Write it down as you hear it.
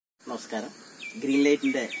നമസ്കാരം. ഗ്രീൻ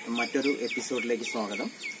ലൈറ്റിന്റെ മറ്റൊരു എപ്പിസോഡിലേക്ക് സ്വാഗതം.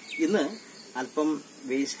 ഇന്ന് അല്പം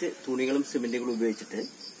വേസ്റ്റ് തുണികളും സിമെന്റുകളും ഉപയോഗിച്ചിട്ട്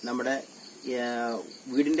നമ്മുടെ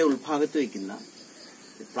വീടിന്റെ ഉൾഭാഗത്ത് വയ്ക്കുന്ന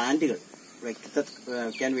പ്ലാന്റുകൾ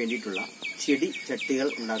വയ്ക്കാൻ വേണ്ടിയിട്ടുള്ള ചെടി ചട്ടികൾ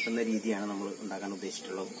ഉണ്ടാക്കുന്ന രീതിയാണ് നമ്മൾ ഉണ്ടാക്കാൻ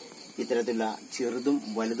ഉദ്ദേശിച്ചിട്ടുള്ളത്. ഇത്തരത്തിലുള്ള ചെറുതും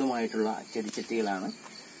വലുതുമായിട്ടുള്ള ചെടിച്ചട്ടികളാണ്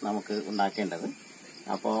നമുക്ക് ഉണ്ടാക്കേണ്ടത്.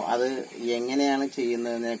 അപ്പോൾ അത് എങ്ങനെയാണ്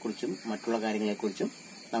ചെയ്യുന്നതിനെ കുറിച്ചും മറ്റുള്ള കാര്യങ്ങളെക്കുറിച്ചും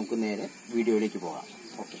നമുക്ക് നേരെ വീഡിയോയിലേക്ക് പോകാം.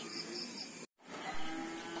 ഓക്കെ.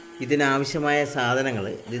 ഇതിനാവശ്യമായ സാധനങ്ങൾ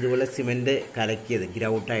ഇതുപോലെ സിമെൻറ്റ് കലക്കിയത്,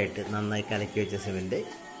 ഗ്രൗട്ടായിട്ട് നന്നായി കലക്കി വെച്ച സിമെൻറ്റ്,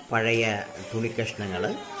 പഴയ തുണിക്കഷ്ണങ്ങൾ,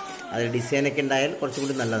 അത് ഡിസൈനൊക്കെ ഉണ്ടായാൽ കുറച്ചും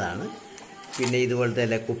കൂടി നല്ലതാണ്. പിന്നെ ഇതുപോലത്തെ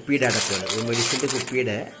അല്ല കുപ്പിയുടെ അടപ്പുകൾ, ഒരു മെഡിസിൻ്റെ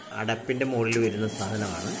കുപ്പിയുടെ അടപ്പിൻ്റെ മുകളിൽ വരുന്ന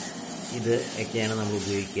സാധനമാണ്. ഇത് ഒക്കെയാണ് നമ്മൾ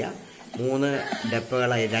ഉപയോഗിക്കുക. 3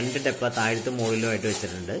 ഡപ്പകളായി 2 ഡപ്പ താഴത്തും മുകളിലുമായിട്ട്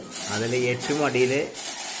വെച്ചിട്ടുണ്ട്. അതിൽ ഏറ്റവും അടിയിൽ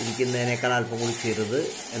ഇരിക്കുന്നതിനേക്കാൾ അല്പം കൂടി ചെറുത്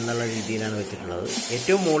എന്നുള്ള രീതിയിലാണ് വെച്ചിട്ടുള്ളത്.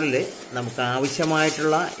 ഏറ്റവും മുകളിൽ നമുക്ക്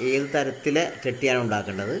ആവശ്യമായിട്ടുള്ള ഏത് തരത്തിലെ ചട്ടിയാണ്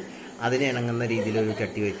ഉണ്ടാക്കേണ്ടത് അതിനെ ഇണങ്ങുന്ന രീതിയിലൊരു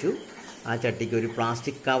ചട്ടി വെച്ചു. ആ ചട്ടിക്ക് ഒരു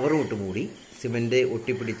പ്ലാസ്റ്റിക് കവറും ഇട്ട് മൂടി. സിമെൻറ്റ്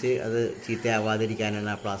ഒട്ടിപ്പിടിച്ച് അത്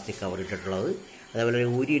ചീത്തയാവാതിരിക്കാനാണ് ആ പ്ലാസ്റ്റിക് കവർ ഇട്ടിട്ടുള്ളത്. അതേപോലെ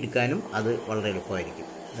ഊരിയെടുക്കാനും അത് വളരെ എളുപ്പമായിരിക്കും.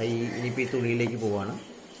 ഇനിയിപ്പോൾ ഈ തുണിയിലേക്ക് പോവുകയാണ്.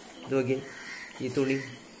 ഇത് നോക്കി,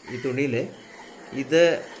 ഈ തുണിയിൽ ഇത്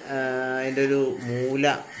അതിൻ്റെ ഒരു മൂല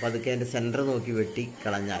പതുക്കെ അതിൻ്റെ സെൻറ്റർ നോക്കി വെട്ടി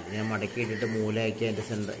കളഞ്ഞാൽ, ഞാൻ മടക്കി ഇട്ടിട്ട് മൂലയ്ക്ക് അതിൻ്റെ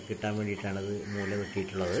സെൻറ്റർ കിട്ടാൻ വേണ്ടിയിട്ടാണത് മൂല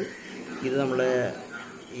വെട്ടിയിട്ടുള്ളത്. ഇത് നമ്മൾ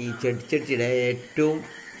ഈ ചെടിച്ചട്ടിയുടെ ഏറ്റവും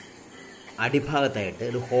അടിഭാഗത്തായിട്ട്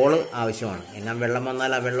ഒരു ഹോള് ആവശ്യമാണ്. എന്നാൽ വെള്ളം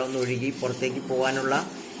വന്നാൽ ആ വെള്ളം ഒന്ന് ഒഴുകി പുറത്തേക്ക് പോകാനുള്ള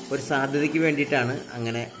ഒരു സാധ്യതയ്ക്ക് വേണ്ടിയിട്ടാണ്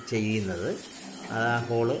അങ്ങനെ ചെയ്യുന്നത്. അത് ആ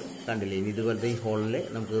ഹോള് കണ്ടില്ലേ. ഇനി ഇതുപോലത്തെ ഈ ഹോളിൽ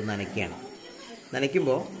നമുക്ക് നനയ്ക്കുകയാണ്.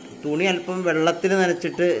 നനയ്ക്കുമ്പോൾ തുണി അല്പം വെള്ളത്തിൽ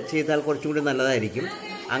നനച്ചിട്ട് ചെയ്താൽ കുറച്ചും കൂടി നല്ലതായിരിക്കും.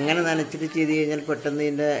 അങ്ങനെ നനച്ചിട്ട് ചെയ്ത് കഴിഞ്ഞാൽ പെട്ടെന്ന്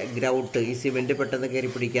ഇതിൻ്റെ ഗ്രൗട്ട്, ഈ സിമെൻറ്റ് പെട്ടെന്ന് കയറി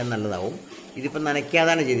പിടിക്കാൻ നല്ലതാവും. ഇതിപ്പോൾ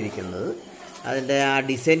നനയ്ക്കാതാണ് ചെയ്തിരിക്കുന്നത്. അതിൻ്റെ ആ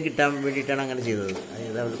ഡിസൈൻ കിട്ടാൻ വേണ്ടിയിട്ടാണ് അങ്ങനെ ചെയ്തത്.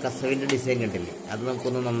 അതായത് കസവിൻ്റെ ഡിസൈൻ കണ്ടില്ലേ, അത്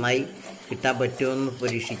നമുക്കൊന്ന് നന്നായി കിട്ടാൻ പറ്റുമെന്ന്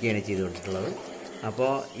പരീക്ഷിക്കുകയാണ് ചെയ്തുകൊണ്ടിട്ടുള്ളത്.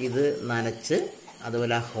 അപ്പോൾ ഇത് നനച്ച്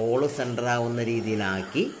അതുപോലെ ആ ഹോള് സെൻറ്ററാവുന്ന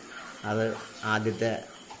രീതിയിലാക്കി അത് ആദ്യത്തെ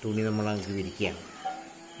തുണി നമ്മളങ്ങ് വിരിക്കുകയാണ്.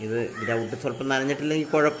 ഇത് ഗ്രൗട്ട് സ്വല്പം നനഞ്ഞിട്ടില്ലെങ്കിൽ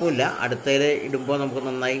കുഴപ്പമില്ല. അടുത്തതിൽ ഇടുമ്പോൾ നമുക്ക്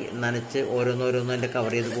നന്നായി നനച്ച് ഓരോന്നോരോന്നും അതിൻ്റെ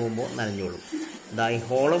കവർ ചെയ്ത് പോകുമ്പോൾ നനഞ്ഞോളും. ഇതാ ഈ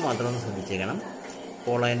ഹോള് മാത്രം ഒന്ന് ശ്രദ്ധിച്ചേക്കണം.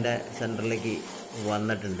 ഹോൾ അതിൻ്റെ സെൻറ്ററിലേക്ക്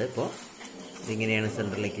വന്നിട്ടുണ്ട്. ഇപ്പോൾ ഇതിങ്ങനെയാണ്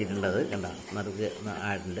സെൻറ്ററിലേക്ക് ഇടേണ്ടത്. കണ്ട, നറുക്ക്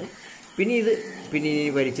ആയിട്ടുണ്ട്. പിന്നെ ഈ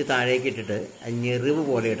വലിച്ച് താഴേക്ക് ഇട്ടിട്ട് ഞെറിവ്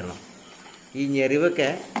പോലെ ഇടണം. ഈ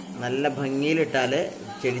ഞെറിവൊക്കെ നല്ല ഭംഗിയിലിട്ടാൽ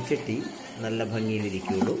ചെടിച്ചട്ടി നല്ല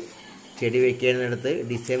ഭംഗിയിലിരിക്കുകയുള്ളൂ. ചെടി വയ്ക്കുന്നിടത്ത്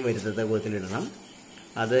ഡിസൈൻ വരുത്തത്ത വിധത്തിലിടണം.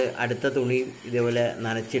 അത് അടുത്ത തുണി ഇതേപോലെ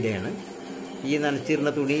നനച്ചിടുകയാണ്. ഈ നനച്ചിരുന്ന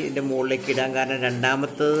തുണി ഇതിൻ്റെ മുകളിലേക്ക് ഇടാൻ കാരണം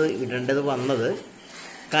രണ്ടാമത്തത് ഇടേണ്ടത് വന്നത്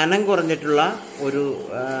കനം കുറഞ്ഞിട്ടുള്ള ഒരു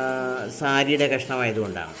സാരിയുടെ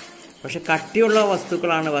കഷ്ണമായതുകൊണ്ടാണ്. പക്ഷെ കട്ടിയുള്ള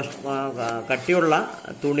വസ്തുക്കളാണ്, കട്ടിയുള്ള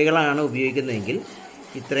തുണികളാണ് ഉപയോഗിക്കുന്നതെങ്കിൽ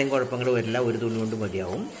ഇത്രയും കുഴപ്പങ്ങൾ വരില്ല. ഒരു തുണി കൊണ്ട്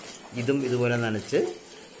മതിയാവും. ഇതും ഇതുപോലെ നനച്ച്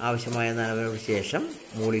ആവശ്യമായ നനവിന് ശേഷം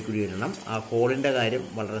മുകളിൽ കൂടി ഇടണം. ആ ഹോളിൻ്റെ കാര്യം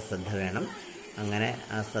വളരെ ശ്രദ്ധ വേണം. അങ്ങനെ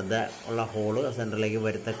ആ ശ്രദ്ധ ഉള്ള ഹോള് സെൻറ്ററിലേക്ക്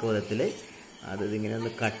വരത്തക്ക വിധത്തിൽ അത് ഇതിങ്ങനെ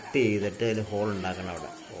ഒന്ന് കട്ട് ചെയ്തിട്ട് അതിൽ ഹോൾ ഉണ്ടാക്കണം. അവിടെ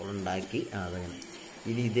ഹോളുണ്ടാക്കി അതങ്ങനെ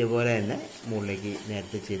ഇനി ഇതേപോലെ തന്നെ മുകളിലേക്ക്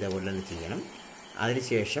നേരത്തെ ചെയ്ത പോലെ തന്നെ ചെയ്യണം.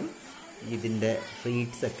 അതിനുശേഷം ഇതിൻ്റെ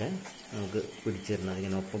ഫ്ലീറ്റ്സൊക്കെ നമുക്ക് പിടിച്ചിടണം.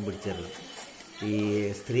 ഇങ്ങനെ ഒപ്പം പിടിച്ചിടണം. ഈ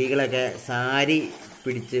സ്ത്രീകളൊക്കെ സാരി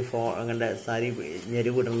പിടിച്ച് അങ്ങനെ സാരി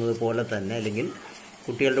ഞെരുവിടുന്നത് പോലെ തന്നെ, അല്ലെങ്കിൽ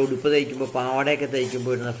കുട്ടികളുടെ ഉടുപ്പ് തയ്ക്കുമ്പോൾ പാവാടയൊക്കെ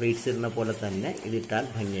തയ്ക്കുമ്പോൾ ഇടുന്ന ഫ്ലീറ്റ്സ് ഇടുന്ന പോലെ തന്നെ ഇതിട്ടാൽ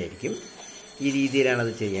ഭംഗിയായിരിക്കും. ഈ രീതിയിലാണത്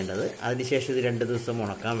ചെയ്യേണ്ടത്. അതിനുശേഷം ഇത് 2 ദിവസം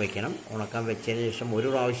ഉണക്കാൻ വെക്കണം. ഉണക്കാൻ വെച്ചതിന് ശേഷം ഒരു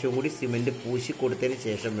പ്രാവശ്യം കൂടി സിമെൻറ്റ് പൂശി കൊടുത്തതിന്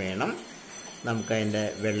ശേഷം വേണം നമുക്കതിൻ്റെ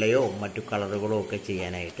വെള്ളയോ മറ്റു കളറുകളോ ഒക്കെ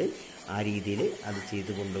ചെയ്യാനായിട്ട്. ആ രീതിയിൽ അത്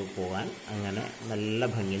ചെയ്ത് കൊണ്ടുപോകാൻ അങ്ങനെ നല്ല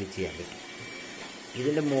ഭംഗിയിൽ ചെയ്യാൻ പറ്റും.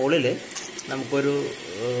 ഇതിൻ്റെ മുകളിൽ നമുക്കൊരു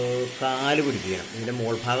കാല് പിടിപ്പിക്കണം. ഇതിൻ്റെ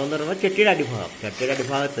മുകൾ ഭാഗം എന്ന് പറയുമ്പോൾ ചട്ടിയുടെ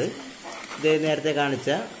അടിഭാഗത്ത് ഇത് നേരത്തെ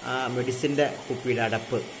കാണിച്ച ആ മെഡിസിൻ്റെ കുപ്പിയുടെ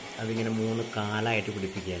അടപ്പ് അതിങ്ങനെ 3 കാലായിട്ട്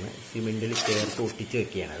പിടിപ്പിക്കുകയാണ്. സിമെൻറ്റിൽ ചേർത്ത് ഒട്ടിച്ച്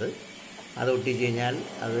വെക്കുകയാണത്. അത് ഒട്ടിച്ച് കഴിഞ്ഞാൽ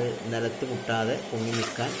അത് നിലത്ത് മുട്ടാതെ പൊങ്ങി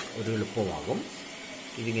നിൽക്കാൻ ഒരു എളുപ്പമാകും.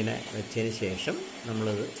 ഇതിങ്ങനെ വെച്ചതിന് ശേഷം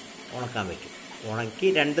നമ്മളത് ഉണക്കാൻ വയ്ക്കും. ഉണക്കി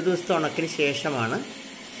 2 ദിവസത്തെ ഉണക്കിന് ശേഷമാണ്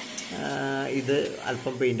ഇത്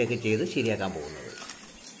അല്പം പെയിൻ്റൊക്കെ ചെയ്ത് ശരിയാക്കാൻ പോകുന്നത്.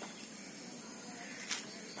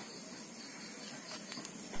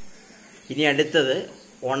 ഇനി അടുത്തത്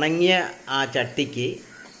ഉണങ്ങിയ ആ ചട്ടിക്ക്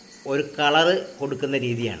ഒരു കളറ് കൊടുക്കുന്ന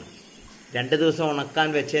രീതിയാണ്. 2 ദിവസം ഉണക്കാൻ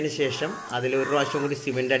വെച്ചതിന് ശേഷം അതിൽ ഒരു പ്രാവശ്യം കൂടി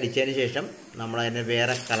സിമെൻറ്റ് അടിച്ചതിന് ശേഷം നമ്മളതിനെ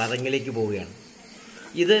വേറെ കളറിങ്ങിലേക്ക് പോവുകയാണ്.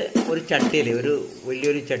 ഇത് ഒരു ചട്ടിയിൽ, ഒരു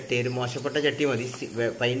വലിയൊരു ചട്ടി, ഒരു മോശപ്പെട്ട ചട്ടി മതി.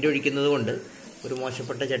 പെയിൻ്റ് ഒഴിക്കുന്നത് കൊണ്ട് ഒരു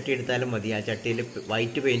മോശപ്പെട്ട ചട്ടി എടുത്താലും മതി. ആ ചട്ടിയിൽ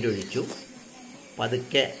വൈറ്റ് പെയിൻ്റ് ഒഴിച്ചു.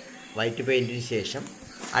 പതുക്കെ വൈറ്റ് പെയിൻറ്റിന് ശേഷം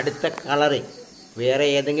അടുത്ത കളറ് വേറെ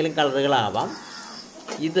ഏതെങ്കിലും കളറുകളാവാം.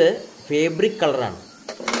 ഇത് ഫേബ്രിക് കളറാണ്.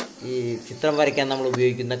 ഈ ചിത്രം വരയ്ക്കാൻ നമ്മൾ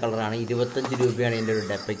ഉപയോഗിക്കുന്ന കളറാണ്. 25 രൂപയാണ് ഇതിൻ്റെ ഒരു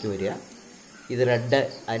ഡപ്പയ്ക്ക് വരിക. ഇത് റെഡ്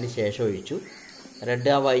അതിന് ശേഷം ഒഴിച്ചു. റെഡ്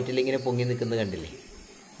ആ വൈറ്റിൽ ഇങ്ങനെ പൊങ്ങി നിൽക്കുന്നത് കണ്ടില്ലേ?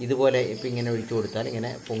 ഇതുപോലെ ഇപ്പം ഇങ്ങനെ ഒഴിച്ചു കൊടുത്താൽ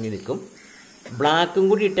ഇങ്ങനെ പൊങ്ങി നിൽക്കും. ബ്ലാക്കും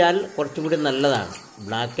കൂടി ഇട്ടാൽ കുറച്ചും കൂടി നല്ലതാണ്.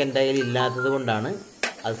 ബ്ലാക്ക് എൻ്റെ കയ്യിൽ ഇല്ലാത്തത് കൊണ്ടാണ്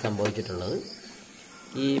അത് സംഭവിച്ചിട്ടുള്ളത്.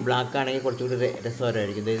 ഈ ബ്ലാക്ക് ആണെങ്കിൽ കുറച്ചുകൂടി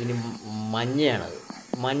രസകരമായിരിക്കും. ഇതിന് മഞ്ഞയാണത്.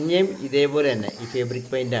 മഞ്ഞയും ഇതേപോലെ തന്നെ ഈ ഫേബ്രിക്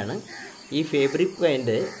പെയിൻ്റാണ്. ഈ ഫേബ്രിക്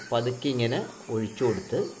പെയിൻറ്റ് പതുക്കെ ഇങ്ങനെ ഒഴിച്ചു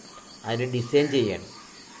കൊടുത്ത് അതിന് ഡിസൈൻ ചെയ്യണം.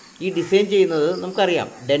 ഈ ഡിസൈൻ ചെയ്യുന്നത് നമുക്കറിയാം,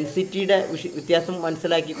 ഡെൻസിറ്റിയുടെ വ്യത്യാസം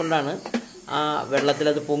മനസ്സിലാക്കിക്കൊണ്ടാണ് ആ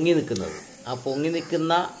വെള്ളത്തിലത് പൊങ്ങി നിൽക്കുന്നത്. ആ പൊങ്ങി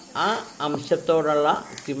നിൽക്കുന്ന ആ അംശത്തോടുള്ള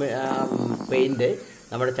പെയിൻറ്റ്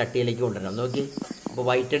നമ്മുടെ ചട്ടിയിലേക്ക് കൊണ്ടുവരണം. നോക്കി, ഇപ്പോൾ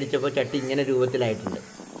വൈറ്റ് അടിച്ചപ്പോൾ ചട്ടി ഇങ്ങനെ രൂപത്തിലായിട്ടുണ്ട്,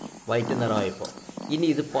 വൈറ്റ് നിറമായപ്പോൾ. ഇനി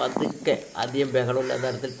ഇത് പതുക്കെ, അധികം ബഹളമില്ലാത്ത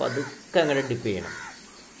തരത്തിൽ പതുക്കെ അങ്ങനെ ഡിപ്പ് ചെയ്യണം.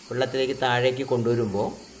 വെള്ളത്തിലേക്ക് താഴേക്ക് കൊണ്ടുവരുമ്പോൾ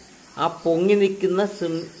ആ പൊങ്ങി നിൽക്കുന്ന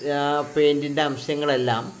പെയിൻറ്റിൻ്റെ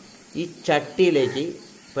അംശങ്ങളെല്ലാം ഈ ചട്ടിയിലേക്ക്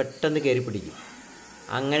പെട്ടെന്ന് കയറി പിടിക്കും.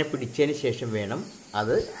 അങ്ങനെ പിടിച്ചതിന് ശേഷം വേണം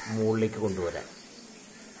അത് മുകളിലേക്ക് കൊണ്ടുവരാൻ.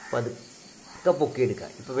 പതുക്കെ പൊക്കിയെടുക്കുക.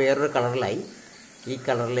 ഇപ്പോൾ വേറൊരു കളറിലായി. ഈ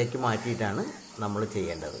കളറിലേക്ക് മാറ്റിയിട്ടാണ് നമ്മൾ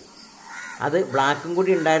ചെയ്യേണ്ടത്. അത് ബ്ലാക്കും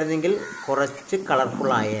കൂടി ഉണ്ടായിരുന്നെങ്കിൽ കുറച്ച്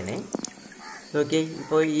കളർഫുള്ളായേനെ. നോക്കിയേ,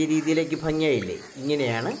 ഇപ്പോൾ ഈ രീതിയിലേക്ക് ഭംഗിയായില്ലേ?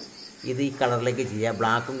 ഇങ്ങനെയാണ് ഇത് ഈ കളറിലേക്ക് ചെയ്യുക.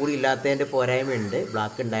 ബ്ലാക്കും കൂടി ഇല്ലാത്തതിൻ്റെ പോരായ്മയുണ്ട്.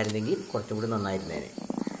 ബ്ലാക്ക് ഉണ്ടായിരുന്നെങ്കിൽ കുറച്ചും കൂടി നന്നായിരുന്നേനെ.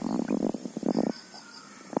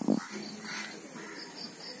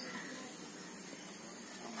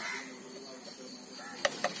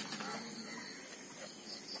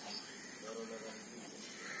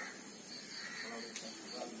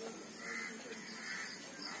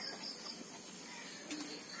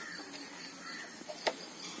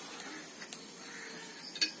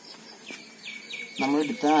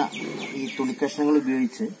 നമ്മളെടുത്ത ഈ തുണിക്കഷ്ണങ്ങൾ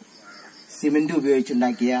ഉപയോഗിച്ച് സിമെന്റ്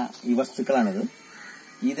ഉപയോഗിച്ചുണ്ടാക്കിയ ഈ വസ്തുക്കളാണിത്.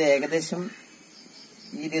 ഇത് ഏകദേശം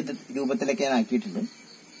ഈ രൂപത്തിലൊക്കെ ഞാൻ ആക്കിയിട്ടുണ്ട്.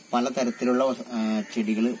 പലതരത്തിലുള്ള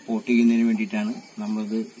ചെടികൾ പോട്ട് ചെയ്യുന്നതിന് വേണ്ടിയിട്ടാണ്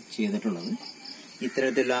നമ്മളിത് ചെയ്തിട്ടുള്ളത്.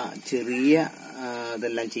 ഇത്തരത്തിലുള്ള ചെറിയ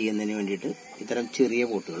ഇതെല്ലാം ചെയ്യുന്നതിന് വേണ്ടിയിട്ട് ഇത്തരം ചെറിയ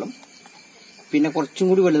പോട്ടുകളും, പിന്നെ കുറച്ചും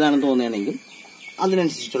കൂടി വലുതാണെന്ന് തോന്നുകയാണെങ്കിൽ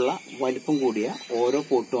അതിനനുസരിച്ചിട്ടുള്ള വലിപ്പം കൂടിയ ഓരോ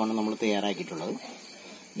പോട്ടുമാണ് നമ്മൾ തയ്യാറാക്കിയിട്ടുള്ളത്.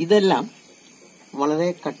 ഇതെല്ലാം വളരെ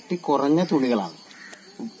കട്ടി കുറഞ്ഞ തുണികളാണ്.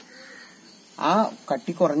 ആ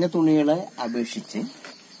കട്ടി കുറഞ്ഞ തുണികളെ അപേക്ഷിച്ച്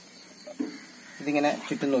ഇതിങ്ങനെ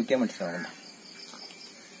ചുറ്റും നോക്കിയാൽ മനസ്സിലാവുന്നു.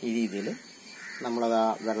 ഈ രീതിയിൽ നമ്മളത് ആ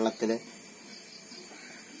വെള്ളത്തിൽ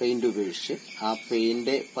പെയിന്റ് ഉപയോഗിച്ച് ആ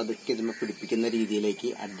പെയിന്റ് പതുക്കെ ഇതിന് പിടിപ്പിക്കുന്ന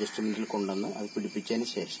രീതിയിലേക്ക് അഡ്ജസ്റ്റ്മെന്റിൽ കൊണ്ടുവന്ന് അത് പിടിപ്പിച്ചതിന്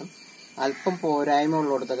ശേഷം അല്പം പോരായ്മ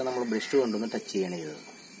ഉള്ളിടത്തൊക്കെ നമ്മൾ ബ്രഷ് കൊണ്ടുവന്ന് ടച്ച് ചെയ്യണം ചെയ്തത്.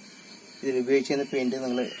 ഇതിൽ ഉപയോഗിച്ചിരുന്ന പെയിന്റ്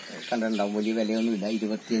നിങ്ങൾ കണ്ടിട്ടുണ്ടാവും. വലിയ വിലയൊന്നുമില്ല,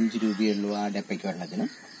 25 രൂപയുള്ളൂ ആ ഡപ്പയ്ക്ക് വെള്ളത്തിന്.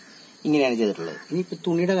 ഇങ്ങനെയാണ് ചെയ്തിട്ടുള്ളത്. ഇനിയിപ്പോൾ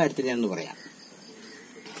തുണിയുടെ കാര്യത്തിൽ ഞാനൊന്ന് പറയാം.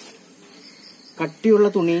 കട്ടിയുള്ള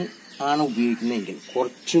തുണി ആണ് ഉപയോഗിക്കുന്നതെങ്കിൽ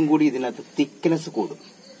കുറച്ചും കൂടി ഇതിനകത്ത് തിക്നെസ് കൂടും.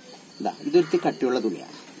 ഇതൊരു കട്ടിയുള്ള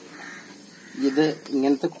തുണിയാണ്. ഇത്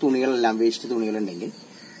ഇങ്ങനത്തെ തുണികളെല്ലാം വേസ്റ്റ് തുണികളുണ്ടെങ്കിൽ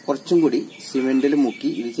കുറച്ചും കൂടി സിമെന്റിൽ മുക്കി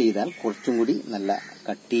ഇത് ചെയ്താൽ കുറച്ചും കൂടി നല്ല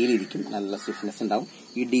കട്ടിയിലിരിക്കും, നല്ല സ്റ്റിഫ്നെസ് ഉണ്ടാവും.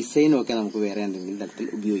 ഈ ഡിസൈനൊക്കെ നമുക്ക് വേറെ എന്തെങ്കിലും തരത്തിൽ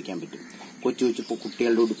ഉപയോഗിക്കാൻ പറ്റും. കൊച്ചു കൊച്ചു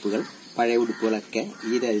കുട്ടികളുടെ ഉടുപ്പുകൾ, പഴയ ഉടുപ്പുകളൊക്കെ,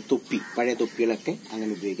 ഈ തൊപ്പി, പഴയ തൊപ്പികളൊക്കെ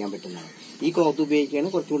അങ്ങനെ ഉപയോഗിക്കാൻ പറ്റുന്നതാണ്. ഈ ക്ലോത്ത് ഉപയോഗിക്കുകയാണ്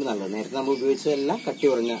കുറച്ചും കൂടി നല്ലത്. നേരത്തെ നമ്മൾ ഉപയോഗിച്ചതെല്ലാം കട്ടി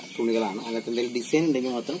കുറഞ്ഞ തുണികളാണ്. അങ്ങനത്തെ എന്തെങ്കിലും ഡിസൈൻ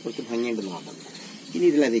ഉണ്ടെങ്കിൽ മാത്രം കുറച്ച് ഭംഗിയുണ്ടെന്ന് മാത്രം. ഇനി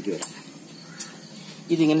ഇതിലേക്ക് വരാം.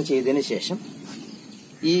 ഇതിങ്ങനെ ചെയ്തതിന് ശേഷം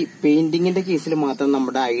ഈ പെയിന്റിങ്ങിന്റെ കേസിൽ മാത്രം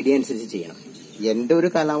നമ്മുടെ ഐഡിയ അനുസരിച്ച് ചെയ്യണം. എന്റെ ഒരു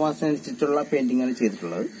കലാവാസന അനുസരിച്ചുള്ള പെയിന്റിങ്ങാണ്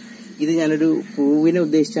ചെയ്തിട്ടുള്ളത്. ഇത് ഞാനൊരു പൂവിനെ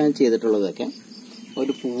ഉദ്ദേശിച്ചാണ് ചെയ്തിട്ടുള്ളതൊക്കെ.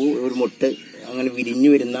 ഒരു പൂവ്, ഒരു മൊട്ട് അങ്ങനെ വിരിഞ്ഞു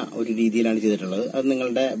വരുന്ന ഒരു രീതിയിലാണ് ചെയ്തിട്ടുള്ളത്. അത്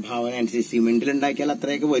നിങ്ങളുടെ ഭാവന അനുസരിച്ച് സിമെന്റിൽ ഉണ്ടാക്കിയാൽ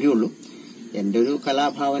അത്രയൊക്കെ വരുള്ളൂ. എന്റെ ഒരു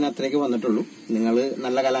കലാഭാവന അത്രയൊക്കെ വന്നിട്ടുള്ളൂ. നിങ്ങൾ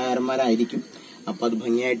നല്ല കലാകാരന്മാരായിരിക്കും. അപ്പൊ അത്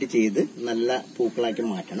ഭംഗിയായിട്ട് ചെയ്ത് നല്ല പൂക്കളാക്കി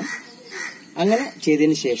മാറ്റണം. അങ്ങനെ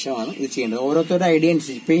ചെയ്തതിന് ശേഷമാണ് ഇത് ചെയ്യേണ്ടത്. ഓരോരുത്തരുടെ ഐഡിയ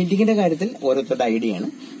അനുസരിച്ച്, പെയിന്റിങ്ങിന്റെ കാര്യത്തിൽ ഓരോരുത്തരുടെ ഐഡിയയാണ്.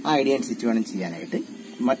 ആ ഐഡിയ അനുസരിച്ച് വേണം ചെയ്യാനായിട്ട്.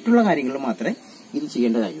 മറ്റുള്ള കാര്യങ്ങൾ മാത്രമേ ഇത്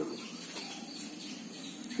ചെയ്യേണ്ട കാര്യമുള്ളൂ.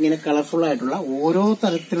 ഇങ്ങനെ കളർഫുൾ ആയിട്ടുള്ള ഓരോ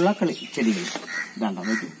തരത്തിലുള്ള ചെടികൾ ഇതാണ്ടോ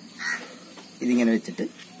നോക്കി. ഇതിങ്ങനെ വെച്ചിട്ട്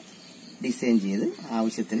ഡിസൈൻ ചെയ്ത്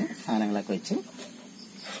ആവശ്യത്തിന് സാധനങ്ങളൊക്കെ വെച്ച്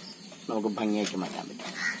നമുക്ക് ഭംഗിയാക്കി മാറ്റാൻ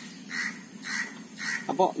പറ്റും.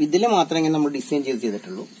 അപ്പോൾ ഇതിൽ മാത്രമേ നമ്മൾ ഡിസൈൻ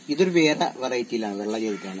ചെയ്തിട്ടുള്ളൂ. ഇതൊരു വേറെ വെറൈറ്റിയിലാണ്, വെള്ള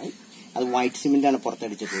ചെയ്തിട്ടാണ്. അത് വൈറ്റ് സിമെന്റ് ആണ്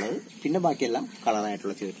പുറത്തടിച്ചിട്ടുള്ളത്. പിന്നെ ബാക്കിയെല്ലാം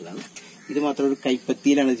കളറായിട്ടുള്ള ചെയ്തിട്ടുള്ളതാണ്. ഇത് മാത്രം ഒരു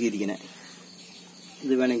കൈപ്പത്തിയിലാണ് ചെയ്തിരിക്കുന്നത്.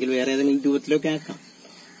 ഇത് വേണമെങ്കിൽ വേറെ ഏതെങ്കിലും രൂപത്തിലൊക്കെ ആക്കാം.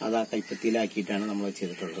 അത് ആ കൈപ്പത്തിയിലാക്കിയിട്ടാണ് നമ്മൾ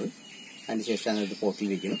ചെയ്തിട്ടുള്ളത്. അതിനുശേഷം ഇത് പോട്ടിൽ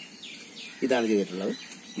വയ്ക്കണം. ഇതാണ് ചെയ്തിട്ടുള്ളത്.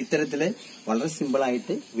 ഇത്തരത്തില് വളരെ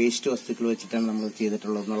സിമ്പിളായിട്ട് വേസ്റ്റ് വസ്തുക്കൾ വെച്ചിട്ടാണ് നമ്മൾ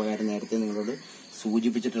ചെയ്തിട്ടുള്ളത് എന്നുള്ള കാര്യം നേരത്തെ നിങ്ങളോട്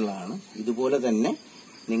സൂചിപ്പിച്ചിട്ടുള്ളതാണ്. ഇതുപോലെ തന്നെ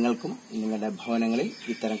നിങ്ങൾക്കും നിങ്ങളുടെ ഭവനങ്ങളിൽ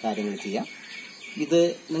ഇത്തരം കാര്യങ്ങൾ ചെയ്യാം. ഇത്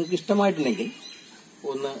നിങ്ങൾക്ക് ഇഷ്ടമായിട്ടുണ്ടെങ്കിൽ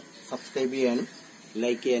ഒന്ന് സബ്സ്ക്രൈബ് ചെയ്യാനും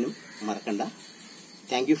ലൈക്ക് ചെയ്യാനും മറക്കണ്ട.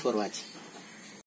 Thank you for watching.